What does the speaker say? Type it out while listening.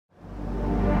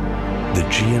The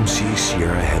GMC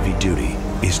Sierra Heavy Duty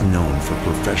is known for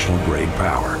professional-grade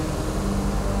power,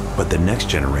 but the next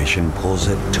generation pulls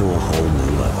it to a whole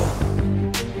new level.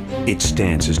 Its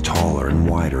stance is taller and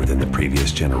wider than the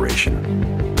previous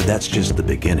generation, but that's just the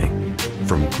beginning.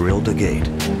 From grille to gate,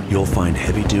 you'll find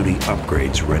heavy-duty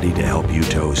upgrades ready to help you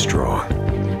tow strong.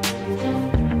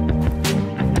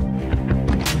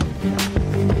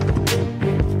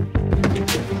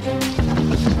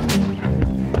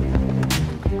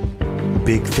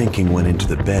 Big thinking went into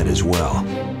the bed as well.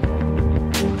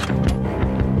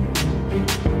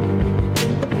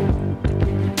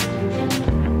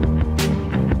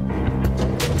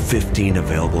 "15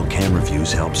 available camera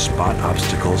views help spot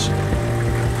obstacles,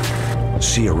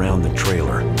 see around the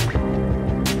trailer,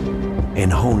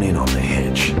 and hone in on the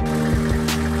hitch.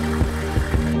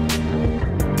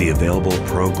 The available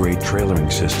pro-grade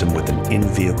trailering system with an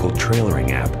in-vehicle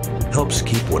trailering app helps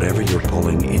keep whatever you're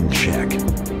pulling in check.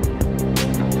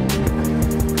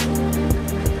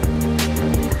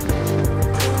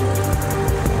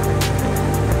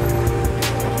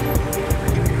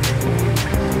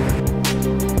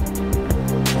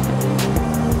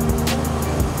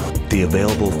 The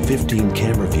available 15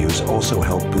 camera views also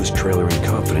help boost trailering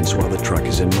confidence while the truck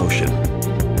is in motion.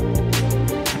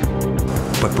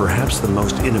 But perhaps the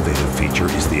most innovative feature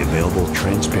is the available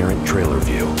transparent trailer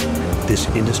view. This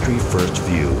industry-first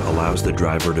view allows the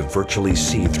driver to virtually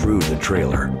see through the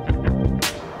trailer.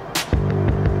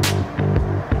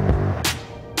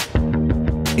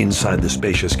 Inside the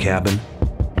spacious cabin,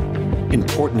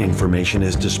 important information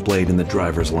is displayed in the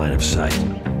driver's line of sight.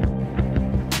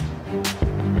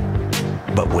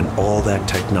 But when all that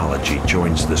technology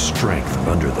joins the strength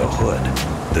under the hood,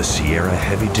 the Sierra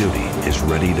Heavy Duty is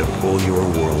ready to pull your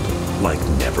world like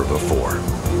never before.